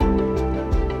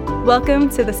Welcome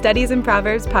to the Studies in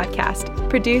Proverbs podcast,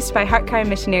 produced by Heartcry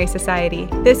Missionary Society.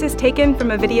 This is taken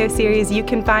from a video series you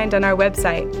can find on our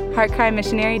website,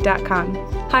 heartcrymissionary.com.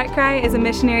 Heartcry is a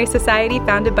missionary society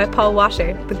founded by Paul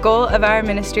Washer. The goal of our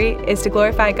ministry is to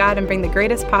glorify God and bring the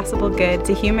greatest possible good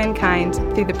to humankind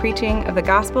through the preaching of the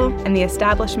gospel and the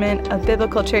establishment of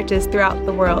biblical churches throughout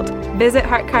the world. Visit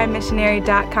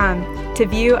heartcrymissionary.com to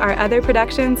view our other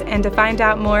productions and to find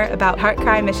out more about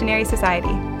Heartcry Missionary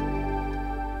Society.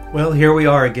 Well, here we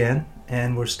are again,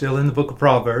 and we're still in the book of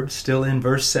Proverbs, still in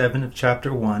verse 7 of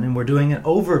chapter 1, and we're doing an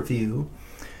overview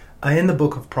in the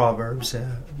book of Proverbs.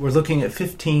 We're looking at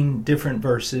 15 different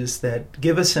verses that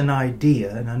give us an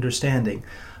idea, an understanding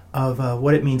of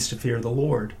what it means to fear the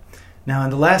Lord. Now,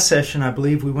 in the last session, I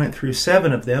believe we went through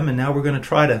 7 of them, and now we're going to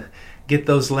try to get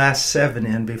those last 7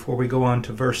 in before we go on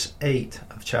to verse 8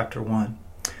 of chapter 1.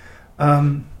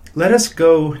 Let us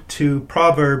go to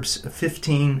Proverbs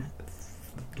 15.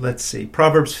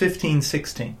 Proverbs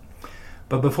 15:16.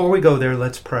 But before we go there,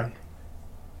 let's pray.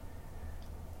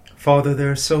 Father,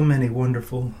 there are so many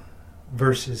wonderful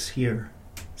verses here,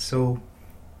 so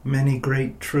many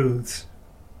great truths.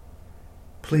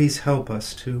 Please help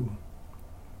us to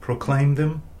proclaim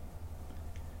them,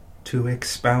 to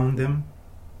expound them,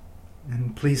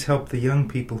 and please help the young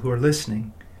people who are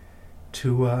listening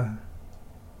to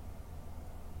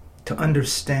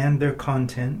understand their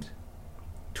content,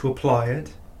 to apply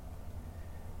it,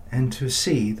 and to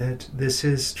see that this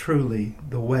is truly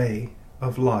the way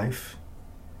of life,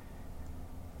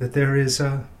 that there is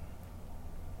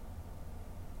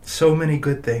so many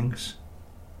good things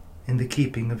in the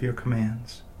keeping of your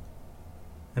commands.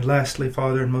 And lastly,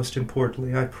 Father, and most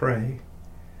importantly, I pray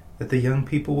that the young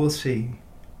people will see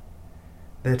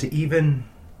that even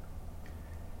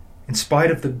in spite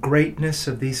of the greatness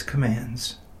of these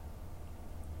commands,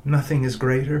 nothing is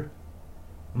greater,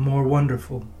 more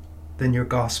wonderful than your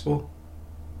gospel,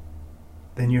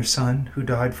 than your Son who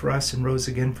died for us and rose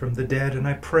again from the dead. And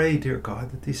I pray, dear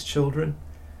God, that these children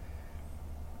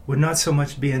would not so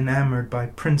much be enamored by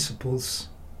principles,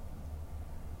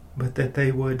 but that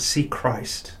they would see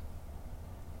Christ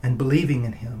and, believing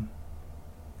in Him,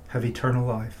 have eternal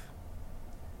life.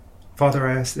 Father,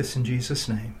 I ask this in Jesus'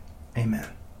 name. Amen.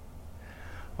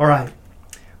 All right.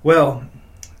 Well,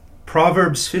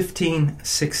 Proverbs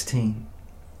 15:16.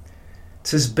 It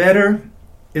says, better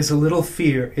is a little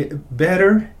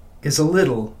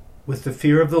with the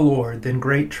fear of the Lord than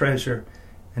great treasure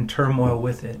and turmoil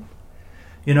with it.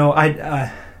 You know,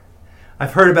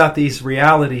 I've heard about these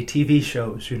reality TV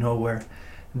shows, where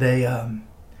they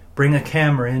bring a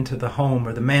camera into the home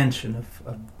or the mansion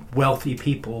of wealthy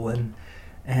people,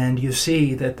 and you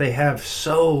see that they have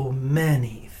so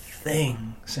many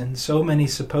things and so many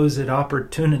supposed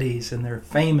opportunities, and they're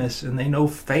famous and they know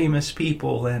famous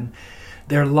people, and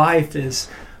their life is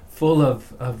full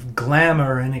of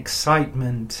glamour and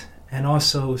excitement, and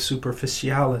also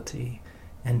superficiality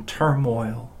and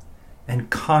turmoil and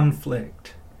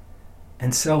conflict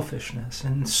and selfishness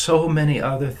and so many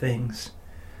other things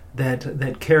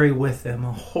that carry with them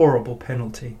a horrible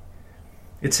penalty.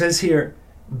 It says here,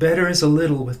 better is a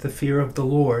little with the fear of the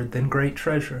Lord than great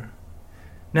treasure.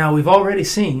 Now, we've already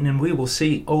seen, and we will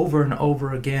see over and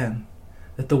over again,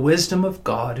 that the wisdom of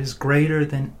God is greater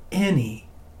than any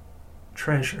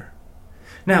treasure.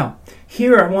 Now,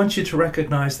 here I want you to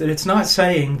recognize that it's not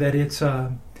saying that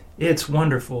it's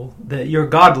wonderful, that you're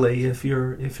godly if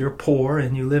you're poor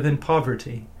and you live in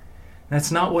poverty.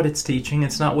 That's not what it's teaching.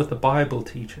 It's not what the Bible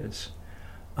teaches.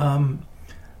 The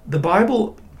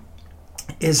Bible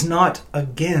is not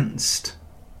against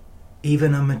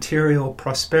even a material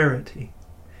prosperity.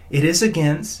 It is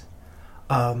against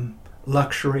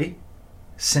luxury,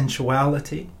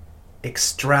 sensuality,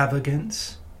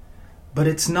 extravagance, but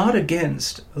it's not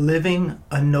against living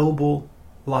a noble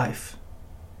life.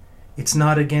 It's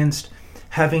not against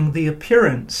having the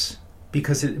appearance,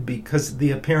 because the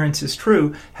appearance is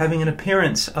true, having an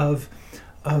appearance of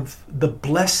the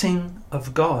blessing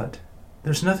of God.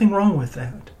 There's nothing wrong with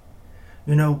that.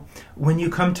 When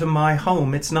you come to my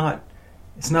home, it's not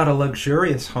a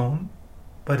luxurious home,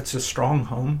 but it's a strong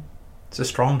home. It's a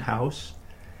strong house.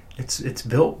 It's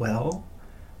built well.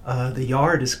 The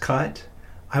yard is cut.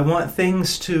 I want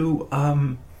things to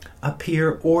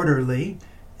appear orderly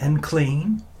and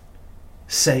clean,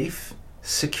 safe,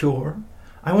 secure.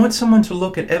 I want someone to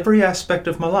look at every aspect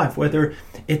of my life, whether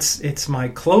it's my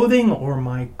clothing or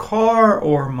my car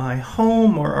or my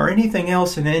home or anything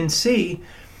else, and see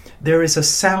there is a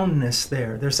soundness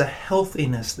there. There's a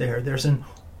healthiness there. There's an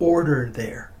order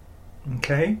there.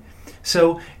 Okay?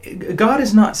 So God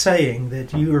is not saying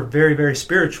that you are very, very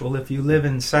spiritual if you live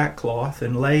in sackcloth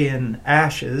and lay in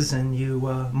ashes and you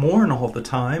mourn all the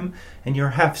time and you're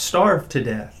half starved to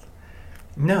death.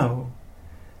 No.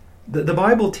 The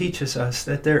Bible teaches us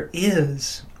that there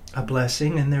is a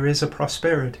blessing and there is a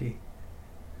prosperity.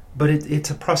 But it's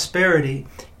a prosperity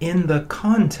in the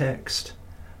context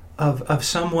of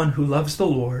someone who loves the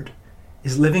Lord,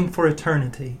 is living for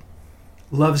eternity,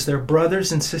 loves their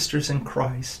brothers and sisters in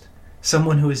Christ,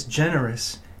 someone who is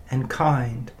generous and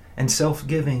kind and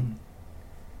self-giving.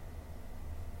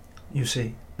 You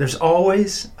see, there's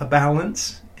always a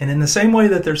balance, and in the same way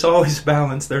that there's always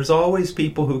balance, there's always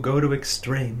people who go to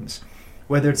extremes.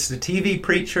 Whether it's the TV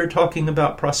preacher talking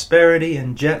about prosperity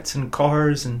and jets and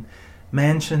cars and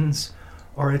mansions,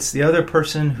 or it's the other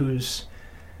person who's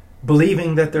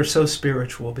believing that they're so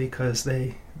spiritual because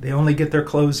they only get their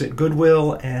clothes at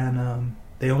Goodwill and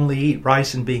they only eat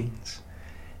rice and beans.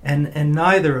 And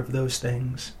neither of those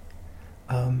things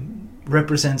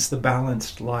represents the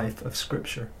balanced life of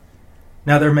Scripture.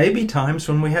 Now, there may be times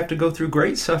when we have to go through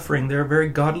great suffering. There are very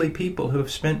godly people who have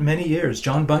spent many years,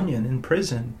 John Bunyan in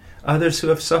prison, others who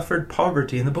have suffered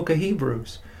poverty in the book of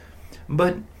Hebrews.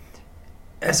 But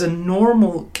as a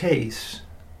normal case,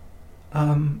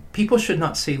 people should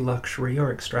not see luxury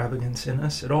or extravagance in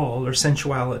us at all, or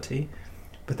sensuality,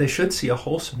 but they should see a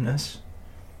wholesomeness,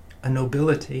 a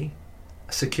nobility,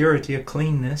 a security, a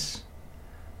cleanness,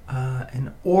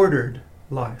 an ordered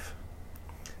life.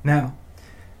 Now,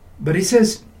 but he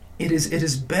says it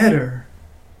is better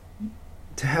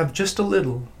to have just a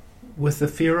little with the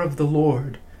fear of the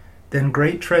Lord than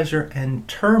great treasure and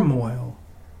turmoil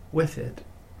with it.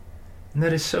 And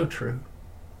that is so true,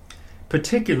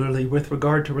 particularly with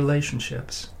regard to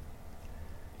relationships.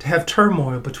 To have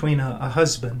turmoil between a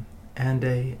husband and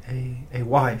a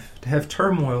wife, to have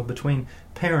turmoil between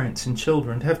parents and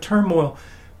children, to have turmoil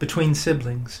between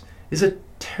siblings is a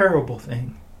terrible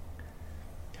thing.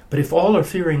 But if all are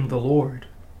fearing the Lord,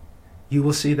 you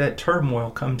will see that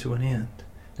turmoil come to an end.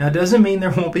 Now, it doesn't mean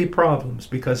there won't be problems,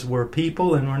 because we're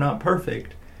people and we're not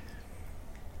perfect.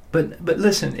 But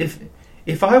listen,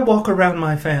 if I walk around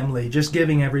my family just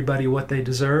giving everybody what they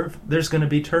deserve, there's going to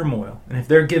be turmoil. And if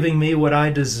they're giving me what I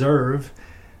deserve,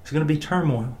 there's going to be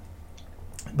turmoil.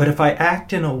 But if I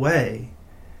act in a way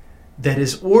that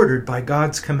is ordered by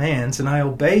God's commands and I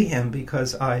obey Him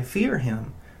because I fear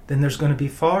Him, then there's going to be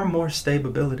far more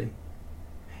stability.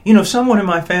 You know, someone in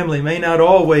my family may not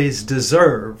always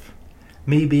deserve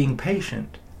me being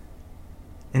patient.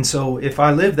 And so if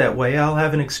I live that way, I'll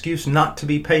have an excuse not to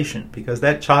be patient because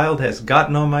that child has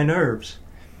gotten on my nerves.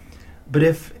 But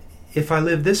if I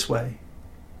live this way,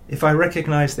 if I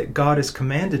recognize that God has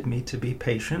commanded me to be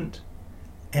patient,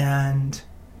 and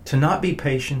to not be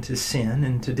patient is sin,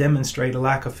 and to demonstrate a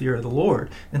lack of fear of the Lord,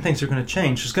 then things are going to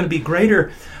change. There's going to be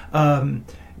greater,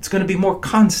 it's going to be more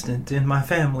constant in my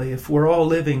family if we're all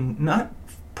living not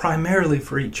primarily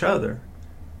for each other,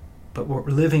 but we're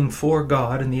living for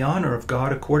God and the honor of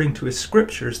God according to His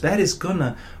Scriptures. That is going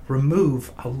to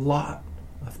remove a lot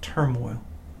of turmoil.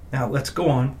 Now, let's go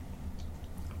on.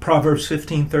 Proverbs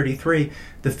 15:33,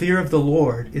 the fear of the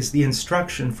Lord is the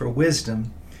instruction for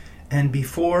wisdom, and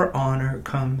before honor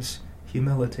comes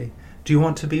humility. Do you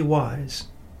want to be wise?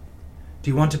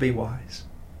 Do you want to be wise?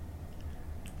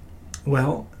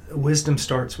 Well, wisdom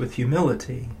starts with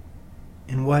humility.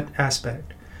 In what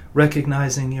aspect?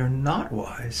 Recognizing you're not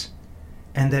wise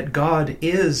and that God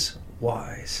is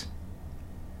wise.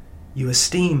 You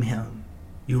esteem Him,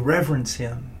 you reverence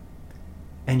Him,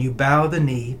 and you bow the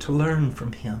knee to learn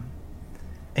from Him.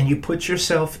 And you put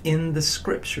yourself in the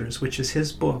Scriptures, which is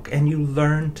His book, and you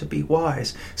learn to be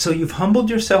wise. So you've humbled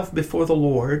yourself before the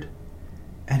Lord,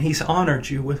 and He's honored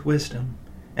you with wisdom.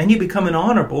 And you become an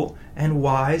honorable and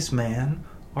wise man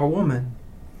or woman.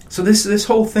 So this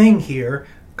whole thing here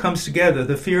comes together.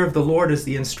 The fear of the Lord is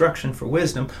the instruction for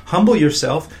wisdom. Humble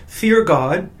yourself, fear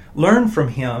God, learn from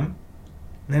Him.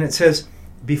 And then it says,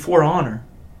 before honor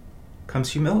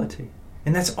comes humility.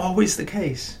 And that's always the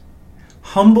case.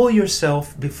 Humble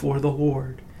yourself before the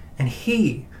Lord, and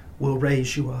He will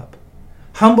raise you up.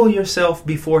 Humble yourself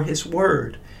before His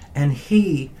Word, and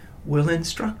He will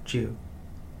instruct you.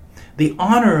 The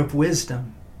honor of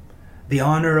wisdom, the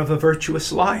honor of a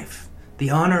virtuous life, the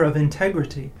honor of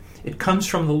integrity, it comes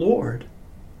from the Lord.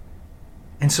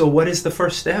 And so what is the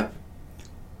first step?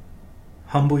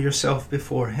 Humble yourself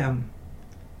before Him.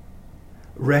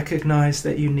 Recognize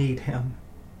that you need Him.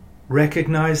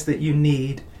 Recognize that you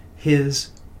need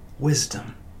His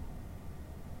wisdom.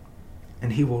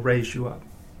 And He will raise you up.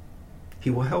 He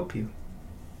will help you.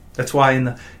 That's why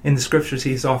in the Scriptures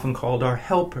He's often called our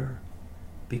helper,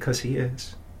 because He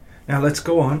is. Now let's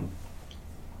go on.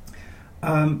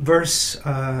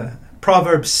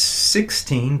 Proverbs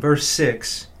 16, verse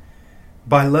 6.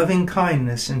 By loving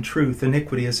kindness and truth,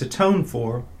 iniquity is atoned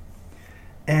for,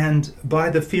 and by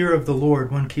the fear of the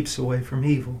Lord one keeps away from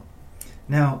evil.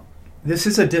 Now, this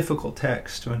is a difficult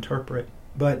text to interpret,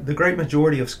 but the great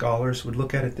majority of scholars would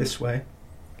look at it this way.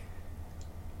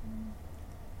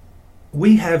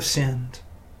 We have sinned,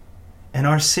 and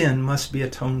our sin must be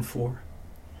atoned for.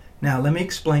 Now, let me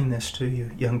explain this to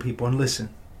you, young people, and listen.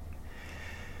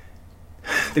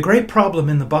 The great problem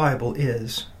in the Bible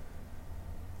is,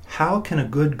 how can a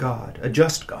good God, a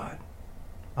just God,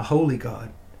 a holy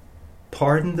God,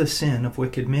 pardon the sin of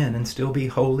wicked men and still be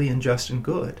holy and just and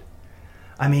good?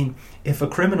 I mean, if a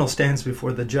criminal stands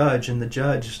before the judge and the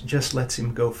judge just lets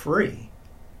him go free,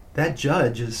 that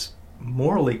judge is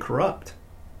morally corrupt.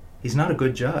 He's not a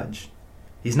good judge.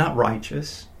 He's not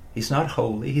righteous. He's not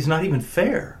holy. He's not even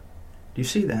fair. Do you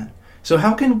see that? So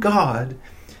how can God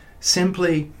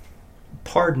simply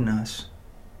pardon us?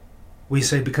 We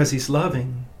say because He's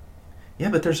loving. Yeah,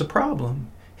 but there's a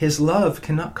problem. His love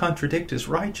cannot contradict His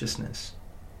righteousness.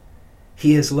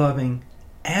 He is loving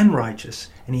and righteous,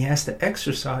 and He has to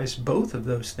exercise both of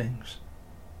those things.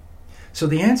 So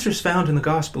the answer is found in the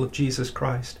gospel of Jesus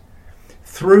Christ.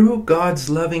 Through God's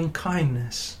loving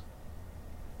kindness,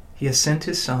 He has sent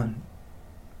His Son.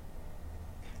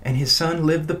 And His Son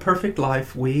lived the perfect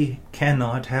life we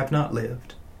have not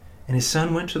lived. And His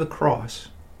Son went to the cross.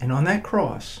 And on that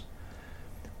cross,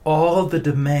 all the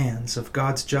demands of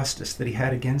God's justice that He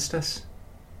had against us,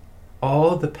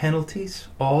 all the penalties,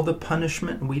 all the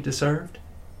punishment we deserved,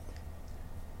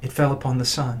 it fell upon the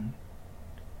Son.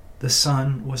 The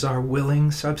Son was our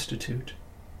willing substitute.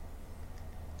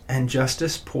 And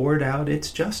justice poured out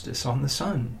its justice on the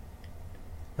Son.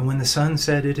 And when the Son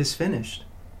said, "It is finished,"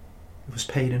 it was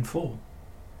paid in full.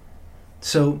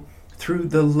 So, through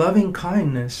the loving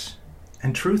kindness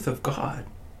and truth of God,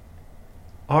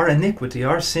 our iniquity,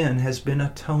 our sin has been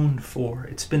atoned for.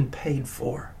 It's been paid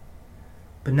for.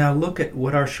 But now look at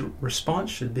what our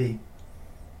response should be.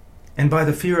 And by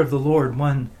the fear of the Lord,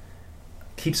 one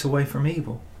keeps away from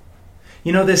evil.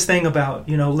 You know this thing about,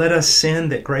 let us sin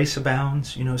that grace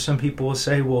abounds. Some people will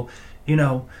say, well,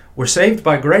 we're saved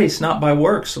by grace, not by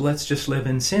works, so let's just live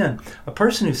in sin. A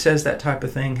person who says that type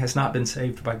of thing has not been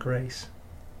saved by grace.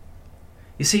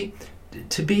 You see,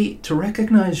 to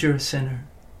recognize you're a sinner,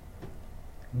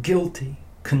 guilty,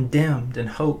 condemned, and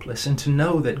hopeless, and to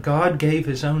know that God gave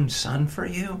His own Son for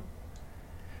you,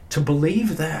 to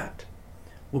believe that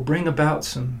will bring about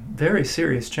some very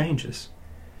serious changes.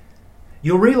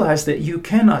 You'll realize that you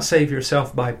cannot save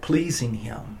yourself by pleasing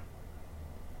Him.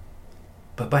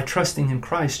 But by trusting in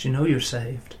Christ, you're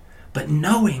saved. But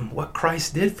knowing what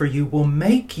Christ did for you will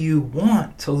make you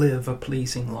want to live a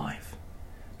pleasing life.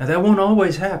 Now that won't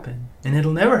always happen, and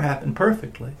it'll never happen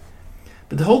perfectly.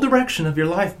 But the whole direction of your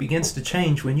life begins to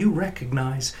change when you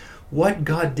recognize what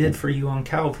God did for you on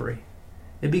Calvary.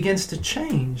 It begins to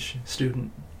change,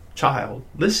 student, child.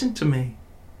 Listen to me.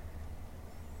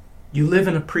 You live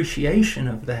in appreciation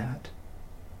of that.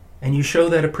 And you show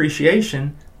that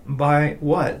appreciation by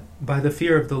what? By the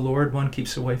fear of the Lord, one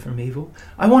keeps away from evil.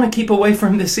 I want to keep away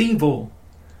from this evil.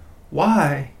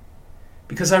 Why?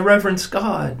 Because I reverence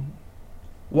God.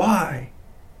 Why?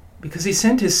 Because He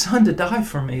sent His Son to die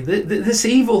for me. This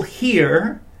evil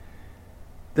here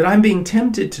that I'm being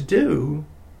tempted to do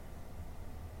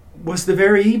was the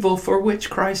very evil for which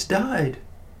Christ died.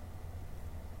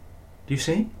 Do you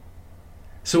see?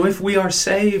 So if we are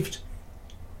saved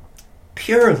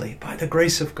purely by the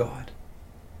grace of God,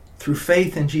 through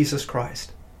faith in Jesus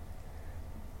Christ,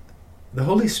 the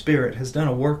Holy Spirit has done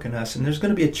a work in us, and there's going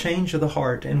to be a change of the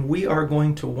heart, and we are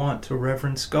going to want to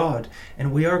reverence God,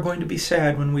 and we are going to be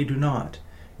sad when we do not.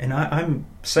 And I'm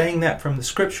saying that from the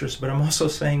Scriptures, but I'm also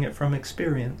saying it from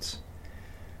experience.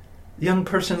 Young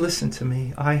person, listen to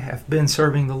me. I have been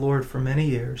serving the Lord for many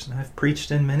years, and I've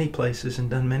preached in many places and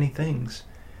done many things.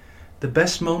 The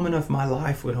best moment of my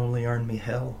life would only earn me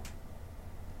hell.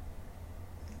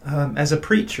 As a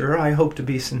preacher, I hope to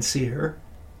be sincere,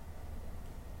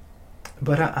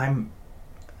 but I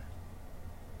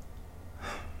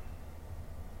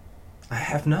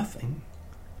have nothing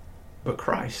but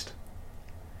Christ.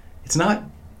 It's not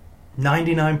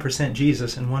 99%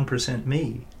 Jesus and 1%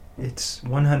 me. It's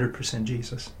 100%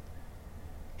 Jesus.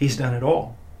 He's done it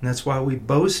all. And that's why we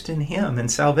boast in Him.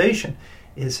 And salvation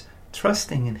is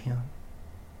trusting in Him.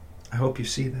 I hope you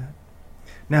see that.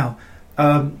 Now,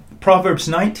 Proverbs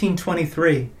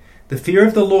 19:23, the fear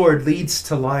of the Lord leads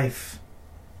to life.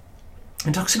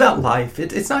 It talks about life.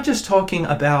 It's not just talking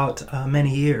about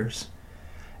many years,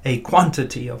 a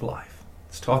quantity of life.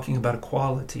 It's talking about a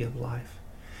quality of life.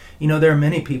 You know, there are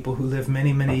many people who live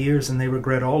many, many years and they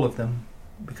regret all of them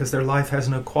because their life has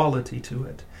no quality to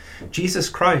it. Jesus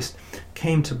Christ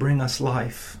came to bring us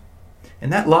life.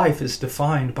 And that life is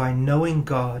defined by knowing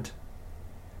God,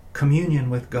 communion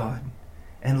with God,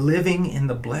 and living in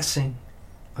the blessing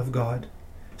of God.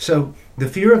 So the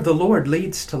fear of the Lord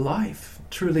leads to life.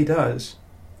 It truly does.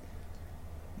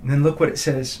 And then look what it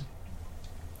says.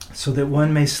 So that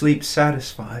one may sleep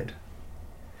satisfied.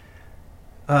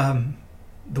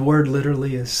 The word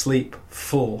literally is sleep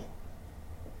full.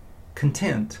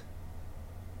 Content.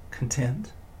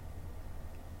 Content.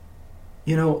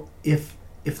 You know, if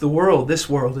the world, this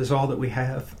world is all that we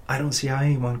have, I don't see how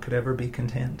anyone could ever be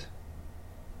content.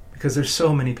 Because there's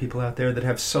so many people out there that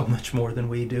have so much more than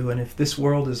we do. And if this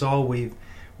world is all we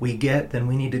get, then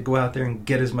we need to go out there and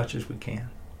get as much as we can.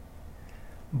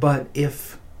 But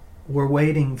if we're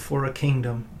waiting for a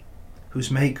kingdom whose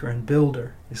maker and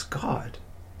builder is God,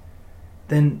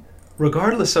 then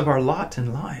regardless of our lot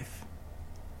in life,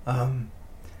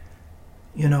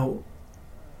 you know,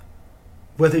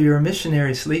 whether you're a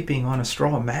missionary sleeping on a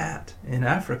straw mat in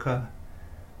Africa,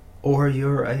 or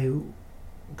you're a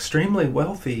extremely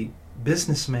wealthy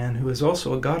businessman who is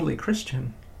also a godly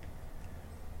Christian,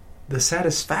 the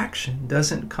satisfaction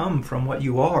doesn't come from what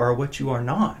you are or what you are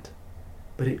not,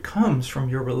 but it comes from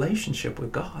your relationship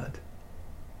with God.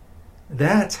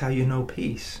 That's how you know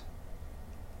peace,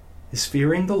 is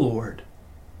fearing the Lord,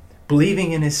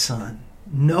 believing in His Son,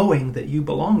 knowing that you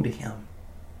belong to Him.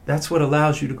 That's what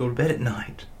allows you to go to bed at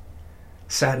night,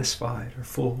 satisfied or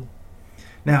full.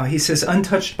 Now, he says,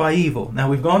 untouched by evil. Now,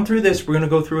 we've gone through this. We're going to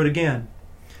go through it again.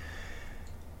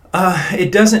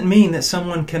 It doesn't mean that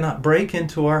someone cannot break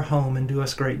into our home and do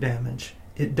us great damage.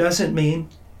 It doesn't mean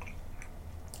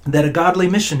that a godly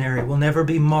missionary will never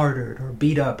be martyred or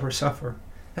beat up or suffer.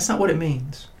 That's not what it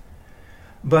means.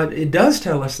 But it does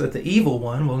tell us that the evil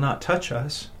one will not touch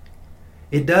us.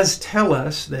 It does tell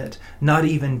us that not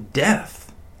even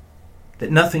death,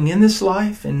 that nothing in this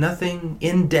life and nothing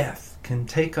in death can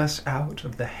take us out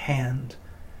of the hand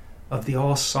of the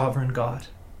all-sovereign God.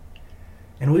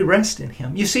 And we rest in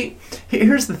Him. You see,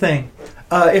 here's the thing.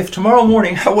 If tomorrow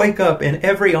morning I wake up and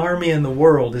every army in the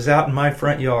world is out in my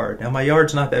front yard. Now, my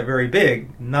yard's not that very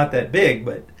big, not that big,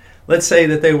 but let's say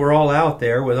that they were all out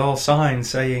there with all signs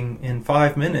saying, in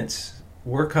 5 minutes,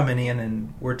 we're coming in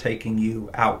and we're taking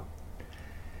you out.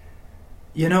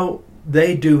 You know,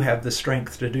 they do have the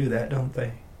strength to do that, don't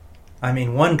they? I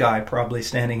mean, one guy probably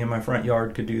standing in my front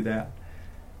yard could do that.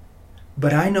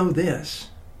 But I know this.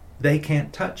 They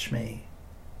can't touch me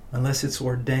unless it's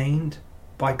ordained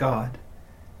by God.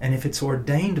 And if it's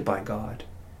ordained by God,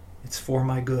 it's for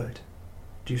my good.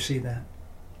 Do you see that?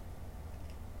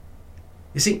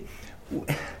 You see,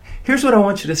 here's what I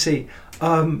want you to see.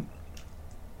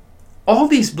 All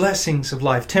these blessings of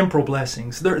life, temporal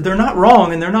blessings, they're not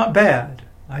wrong and they're not bad.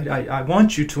 I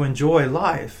want you to enjoy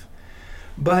life.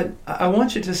 But I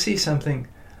want you to see something.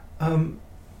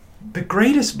 The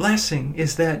greatest blessing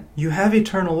is that you have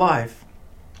eternal life,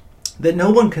 that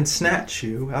no one can snatch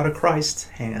you out of Christ's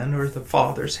hand or the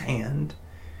Father's hand,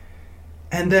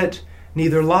 and that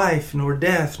neither life, nor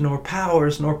death, nor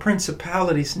powers, nor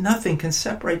principalities, nothing can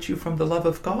separate you from the love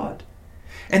of God.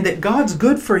 And that God's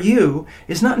good for you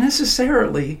is not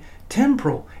necessarily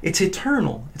temporal, it's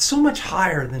eternal. It's so much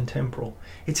higher than temporal.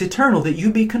 It's eternal, that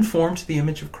you be conformed to the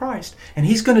image of Christ. And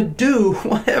He's going to do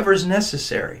whatever's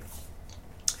necessary.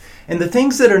 And the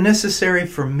things that are necessary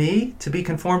for me to be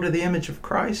conformed to the image of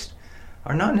Christ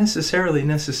are not necessarily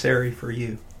necessary for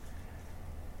you.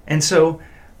 And so,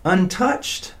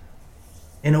 untouched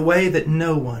in a way that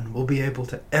no one will be able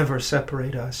to ever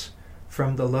separate us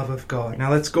from the love of God.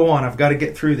 Now let's go on. I've got to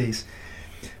get through these.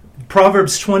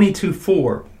 Proverbs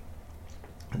 22:4.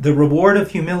 The reward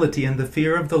of humility and the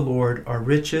fear of the Lord are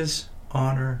riches,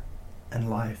 honor, and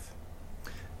life.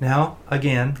 Now,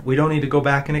 again, we don't need to go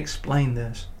back and explain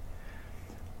this.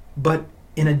 But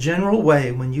in a general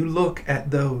way, when you look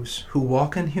at those who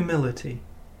walk in humility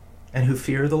and who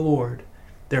fear the Lord,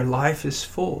 their life is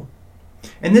full.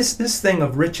 And this thing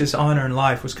of riches, honor, and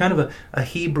life was kind of a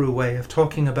Hebrew way of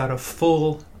talking about a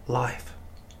full life.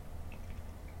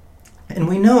 And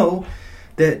we know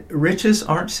that riches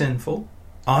aren't sinful,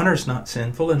 honor's not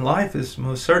sinful, and life is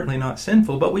most certainly not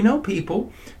sinful. But we know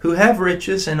people who have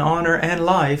riches and honor and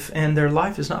life, and their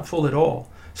life is not full at all.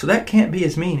 So that can't be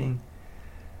his meaning.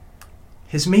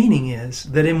 His meaning is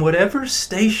that in whatever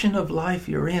station of life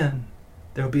you're in,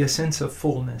 there will be a sense of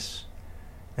fullness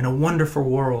and a wonderful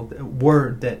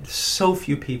word that so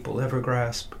few people ever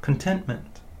grasp: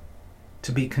 contentment.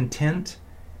 To be content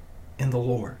in the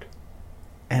Lord.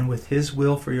 and with His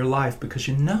will for your life, because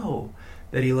you know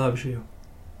that He loves you.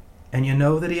 And you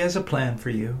know that He has a plan for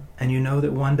you. And you know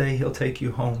that one day He'll take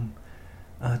you home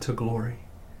to glory.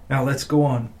 Now let's go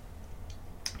on.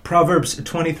 Proverbs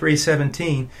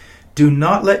 23:17. Do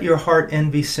not let your heart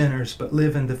envy sinners, but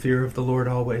live in the fear of the Lord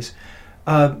always.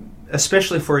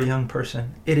 Especially for a young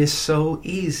person. It is so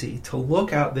easy to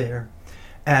look out there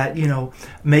at,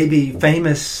 maybe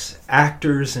famous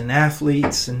actors and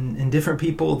athletes and different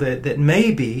people that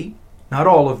maybe, not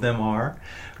all of them are,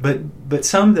 but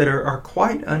some that are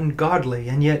quite ungodly,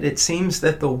 and yet it seems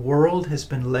that the world has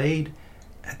been laid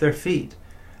at their feet.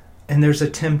 And there's a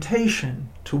temptation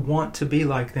to want to be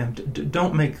like them.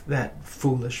 Don't make that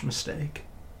foolish mistake.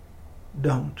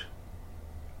 Don't.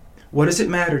 What does it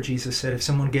matter, Jesus said, if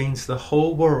someone gains the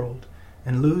whole world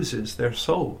and loses their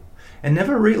soul? And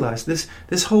never realize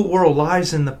this whole world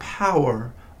lies in the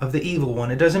power of the evil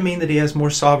one. It doesn't mean that he has more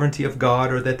sovereignty of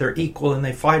God or that they're equal and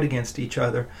they fight against each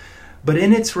other. But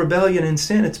in its rebellion and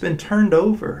sin, it's been turned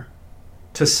over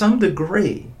to some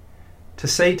degree to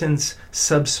Satan's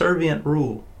subservient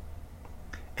rule.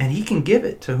 And he can give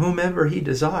it to whomever he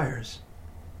desires.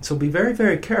 So be very,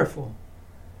 very careful.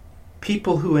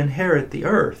 People who inherit the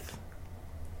earth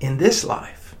in this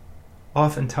life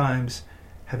oftentimes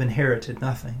have inherited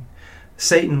nothing.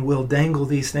 Satan will dangle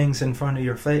these things in front of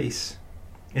your face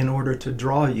in order to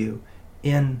draw you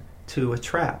into a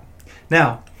trap.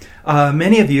 Now,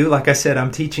 many of you, like I said,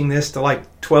 I'm teaching this to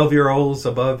like 12-year-olds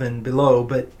above and below,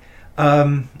 but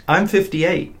I'm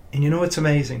 58, and you know what's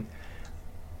amazing?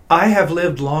 I have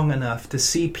lived long enough to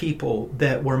see people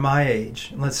that were my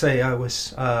age. Let's say I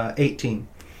was 18.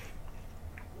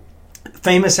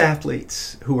 Famous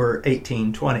athletes who were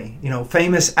 18, 20.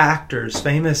 Famous actors,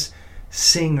 famous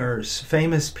singers,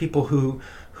 famous people who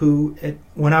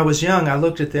when I was young, I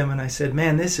looked at them and I said,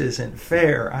 man, this isn't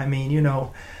fair. I mean,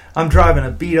 I'm driving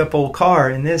a beat-up old car,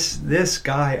 and this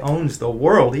guy owns the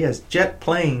world. He has jet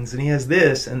planes, and he has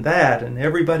this and that, and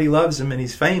everybody loves him, and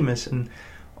he's famous, and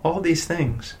all these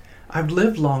things. I've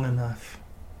lived long enough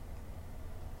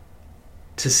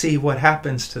to see what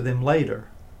happens to them later.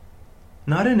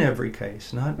 Not in every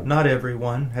case. Not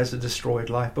everyone has a destroyed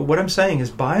life. But what I'm saying is,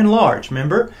 by and large,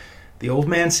 remember, the old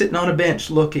man sitting on a bench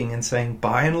looking and saying,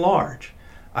 by and large,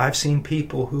 I've seen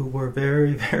people who were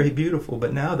very, very beautiful,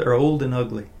 but now they're old and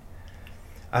ugly.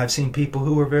 I've seen people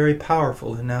who were very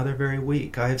powerful, and now they're very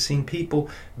weak. I have seen people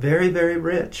very, very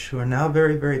rich who are now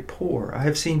very, very poor. I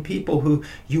have seen people who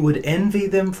you would envy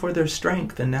them for their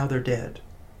strength, and now they're dead.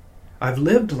 I've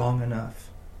lived long enough.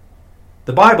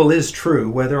 The Bible is true,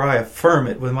 whether I affirm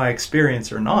it with my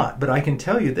experience or not, but I can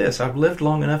tell you this, I've lived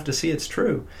long enough to see it's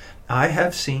true. I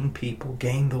have seen people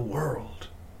gain the world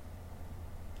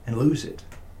and lose it,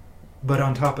 but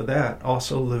on top of that,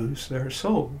 also lose their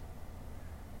soul.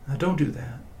 Now, don't do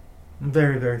that.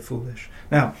 Very, very foolish.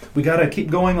 Now, we got to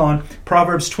keep going on.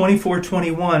 Proverbs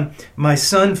 24:21. My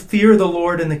son, fear the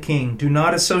Lord and the king. Do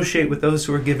not associate with those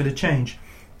who are given to change.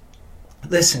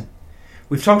 Listen,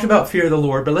 we've talked about fear of the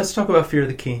Lord, but let's talk about fear of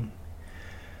the king.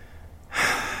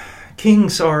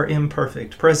 Kings are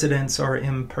imperfect. Presidents are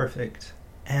imperfect.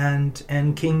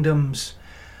 And kingdoms,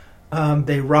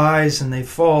 they rise and they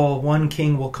fall. One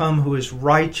king will come who is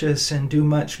righteous and do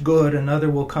much good. Another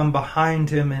will come behind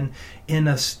him and in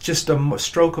just a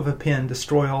stroke of a pen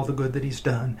destroy all the good that he's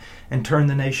done and turn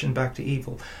the nation back to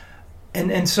evil.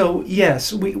 And so,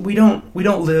 yes, we don't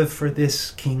live for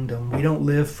this kingdom. We don't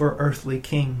live for earthly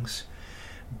kings.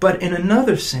 But in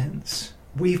another sense,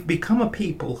 we've become a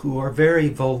people who are very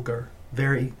vulgar,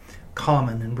 very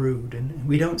common and rude, and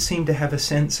we don't seem to have a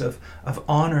sense of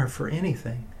honor for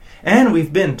anything. And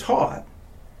we've been taught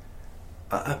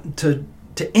to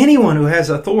anyone who has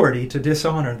authority to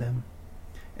dishonor them.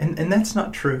 And that's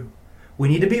not true. We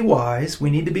need to be wise.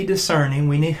 We need to be discerning.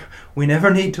 We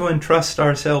never need to entrust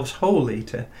ourselves wholly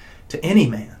to any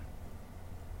man,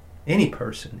 any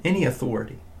person, any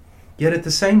authority. Yet at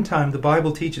the same time, the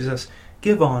Bible teaches us,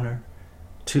 give honor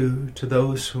to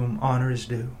those whom honor is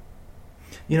due.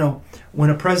 When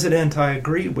a president I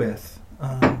agree with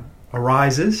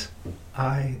arises,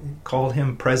 I call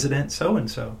him President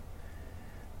so-and-so.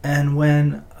 And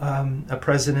when a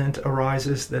president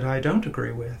arises that I don't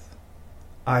agree with,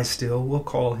 I still will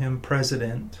call him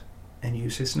President and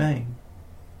use his name.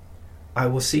 I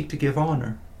will seek to give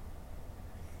honor.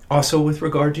 Also with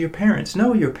regard to your parents.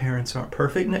 No, your parents aren't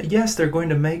perfect. No, yes, they're going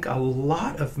to make a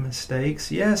lot of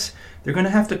mistakes. Yes, they're going to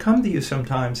have to come to you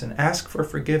sometimes and ask for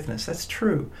forgiveness. That's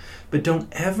true. But don't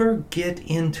ever get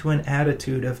into an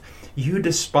attitude of you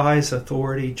despise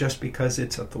authority just because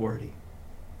it's authority.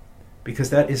 Because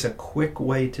that is a quick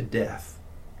way to death.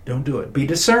 Don't do it. Be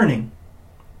discerning.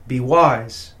 Be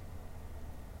wise.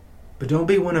 But don't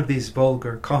be one of these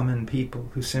vulgar, common people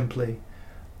who simply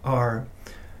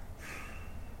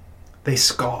they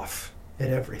scoff at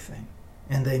everything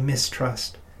and they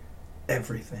mistrust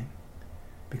everything,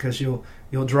 because you'll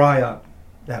dry up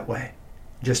that way,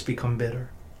 just become bitter,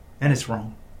 and it's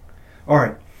wrong. All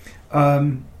right.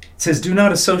 It says, do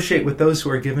not associate with those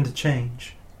who are given to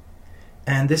change.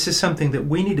 And this is something that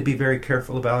we need to be very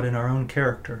careful about in our own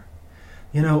character.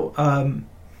 You know,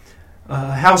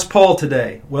 how's Paul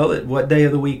today? Well, what day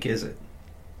of the week is it?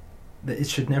 It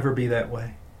should never be that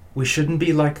way. We shouldn't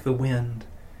be like the wind.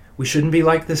 We shouldn't be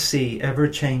like the sea, ever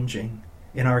changing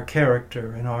in our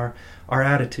character, in our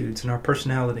attitudes, in our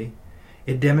personality.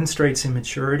 It demonstrates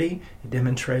immaturity. It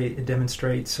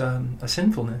demonstrates a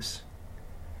sinfulness.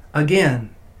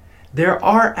 Again, there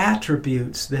are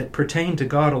attributes that pertain to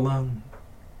God alone,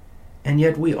 and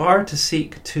yet we are to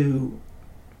seek to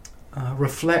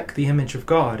reflect the image of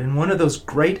God. And one of those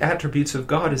great attributes of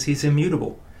God is He's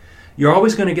immutable. You're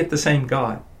always going to get the same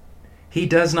God. He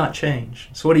does not change.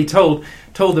 So what He told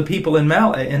the people in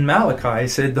Malachi, He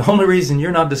said, the only reason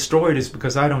you're not destroyed is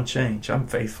because I don't change. I'm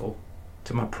faithful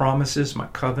to my promises, my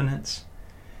covenants.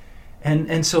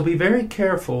 And so be very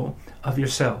careful of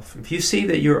yourself. If you see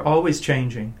that you're always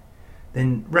changing,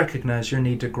 then recognize your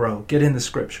need to grow. Get in the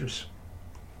Scriptures.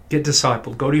 Get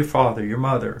discipled. Go to your father, your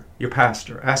mother, your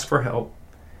pastor. Ask for help.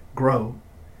 Grow.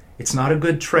 It's not a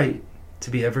good trait to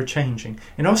be ever changing.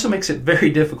 It also makes it very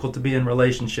difficult to be in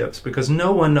relationships because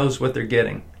no one knows what they're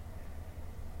getting.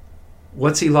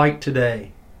 What's he like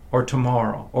today or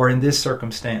tomorrow or in this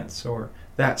circumstance or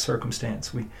that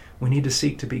circumstance? We need to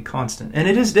seek to be constant. And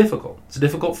it is difficult. It's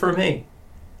difficult for me.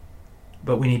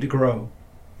 But we need to grow.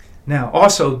 Now,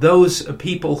 also, those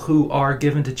people who are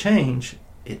given to change,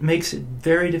 it makes it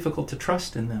very difficult to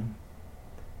trust in them.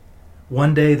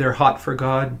 One day they're hot for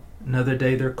God, another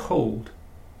day they're cold,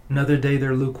 another day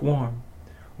they're lukewarm.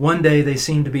 One day they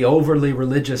seem to be overly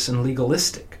religious and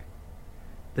legalistic.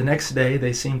 The next day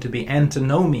they seem to be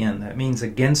antinomian, that means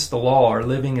against the law, or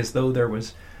living as though there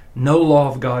was no law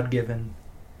of God given.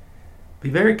 Be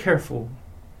very careful.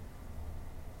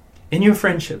 In your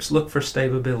friendships, look for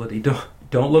stability.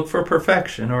 Don't look for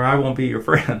perfection, or I won't be your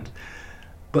friend.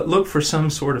 But look for some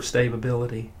sort of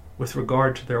stability with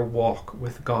regard to their walk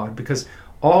with God, because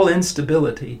all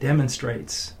instability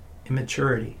demonstrates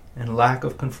immaturity and lack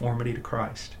of conformity to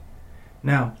Christ.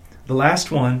 Now, the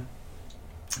last one,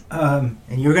 and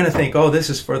you're going to think, oh, this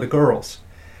is for the girls.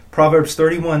 Proverbs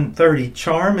 31:30,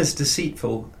 charm is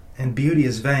deceitful and beauty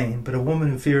is vain, but a woman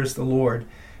who fears the Lord,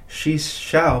 she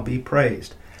shall be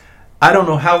praised. I don't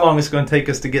know how long it's going to take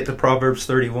us to get to Proverbs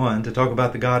 31 to talk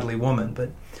about the godly woman,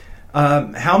 but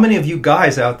how many of you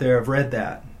guys out there have read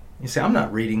that? You say, I'm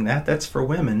not reading that. That's for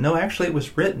women. No, actually it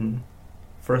was written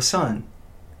for a son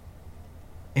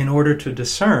in order to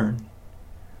discern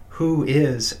who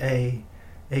is a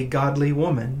godly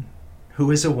woman, who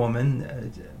is a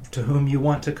woman to whom you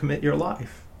want to commit your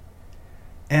life.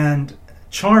 And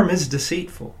charm is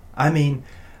deceitful. I mean,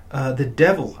 the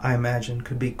devil, I imagine,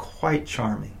 could be quite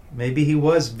charming. Maybe he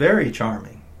was very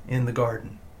charming in the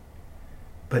garden.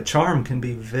 But charm can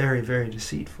be very, very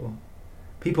deceitful.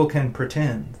 People can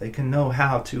pretend. They can know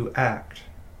how to act,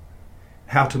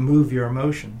 how to move your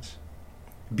emotions.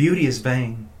 Beauty is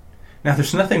vain. Now,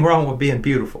 there's nothing wrong with being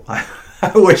beautiful. I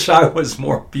wish I was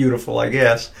more beautiful, I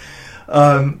guess.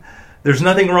 There's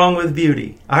nothing wrong with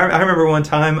beauty. I remember one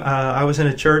time I was in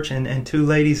a church and two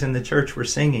ladies in the church were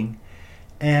singing.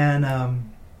 And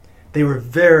they were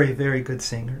very, very good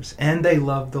singers. And they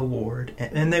loved the Lord.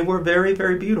 And they were very,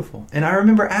 very beautiful. And I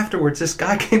remember afterwards this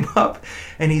guy came up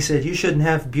and he said, you shouldn't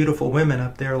have beautiful women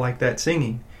up there like that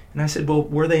singing. And I said, well,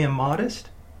 were they immodest?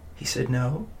 He said,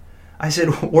 no. I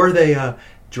said, were they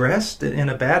dressed in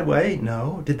a bad way?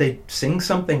 No. Did they sing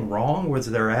something wrong? Was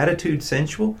their attitude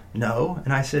sensual? No.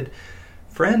 And I said,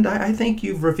 friend, I think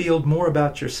you've revealed more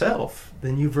about yourself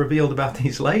than you've revealed about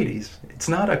these ladies. It's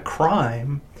not a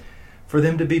crime for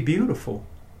them to be beautiful,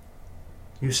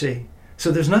 you see.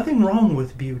 So there's nothing wrong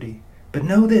with beauty. But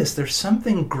know this, there's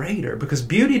something greater, because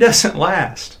beauty doesn't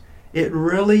last. It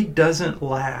really doesn't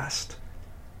last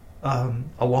a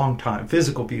long time.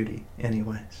 Physical beauty,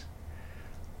 anyways.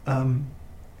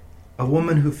 A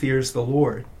woman who fears the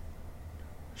Lord,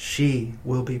 she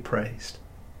will be praised.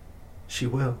 She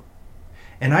will.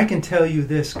 And I can tell you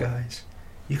this, guys.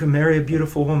 You can marry a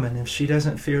beautiful woman if she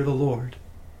doesn't fear the Lord.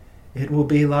 It will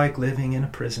be like living in a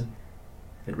prison.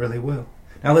 It really will.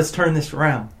 Now let's turn this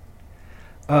around.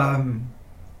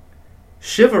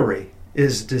 Chivalry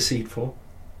is deceitful.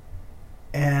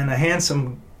 And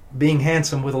being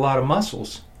handsome with a lot of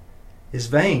muscles is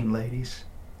vain, ladies.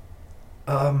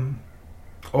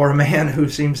 or a man who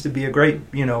seems to be a great,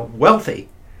 wealthy.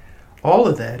 All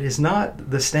of that is not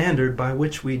the standard by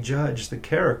which we judge the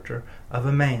character of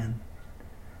a man.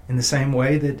 In the same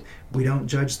way that we don't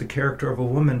judge the character of a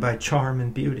woman by charm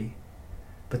and beauty.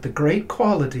 But the great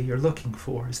quality you're looking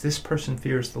for is this person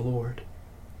fears the Lord.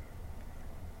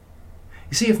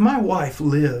 You see, if my wife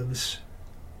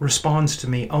responds to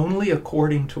me only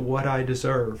according to what I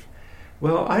deserve,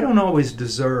 well, I don't always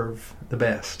deserve the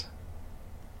best.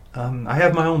 I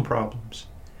have my own problems.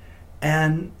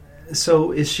 And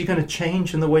so is she going to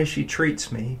change in the way she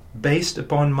treats me based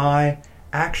upon my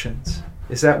actions?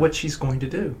 Is that what she's going to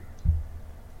do?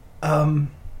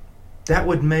 That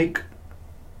would make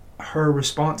her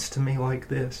response to me like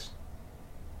this.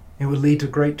 It would lead to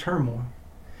great turmoil.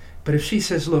 But if she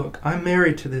says, look, I'm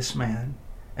married to this man,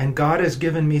 and God has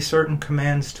given me certain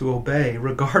commands to obey,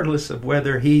 regardless of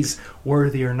whether he's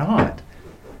worthy or not,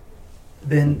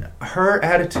 then her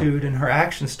attitude and her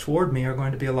actions toward me are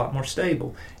going to be a lot more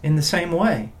stable. In the same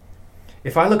way,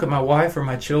 if I look at my wife or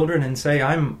my children and say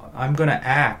I'm going to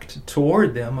act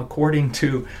toward them according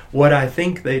to what I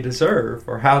think they deserve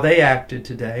or how they acted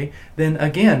today, then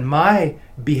again, my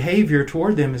behavior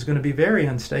toward them is going to be very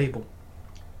unstable.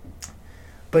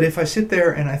 But if I sit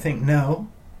there and I think, no,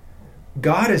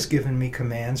 God has given me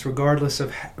commands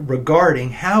regarding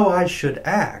how I should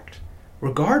act,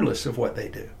 regardless of what they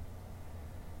do.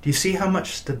 Do you see how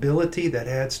much stability that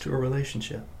adds to a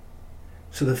relationship?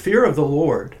 So the fear of the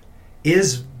Lord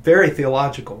is very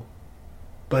theological,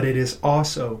 but it is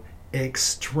also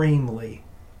extremely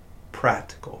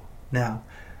practical. Now,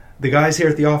 the guys here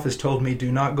at the office told me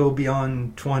do not go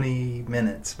beyond 20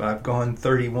 minutes, but I've gone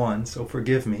 31, so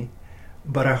forgive me.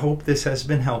 But I hope this has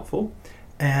been helpful.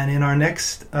 And in our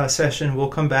next session, we'll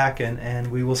come back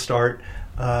and we will start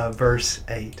verse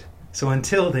 8. So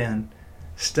until then,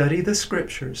 study the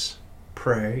Scriptures,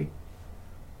 pray,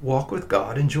 walk with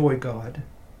God, enjoy God,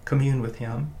 commune with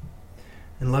Him,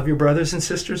 and love your brothers and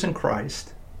sisters in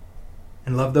Christ,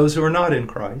 and love those who are not in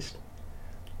Christ.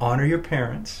 Honor your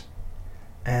parents,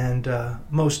 and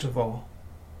most of all,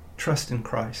 trust in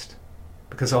Christ,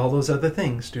 because all those other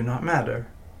things do not matter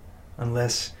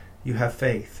unless you have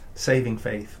faith, saving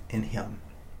faith in Him.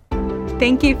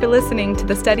 Thank you for listening to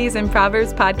the Studies in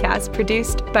Proverbs podcast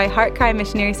produced by HeartCry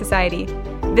Missionary Society.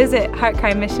 Visit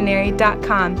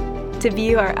heartcrymissionary.com to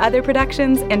view our other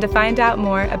productions and to find out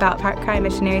more about HeartCry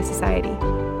Missionary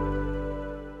Society.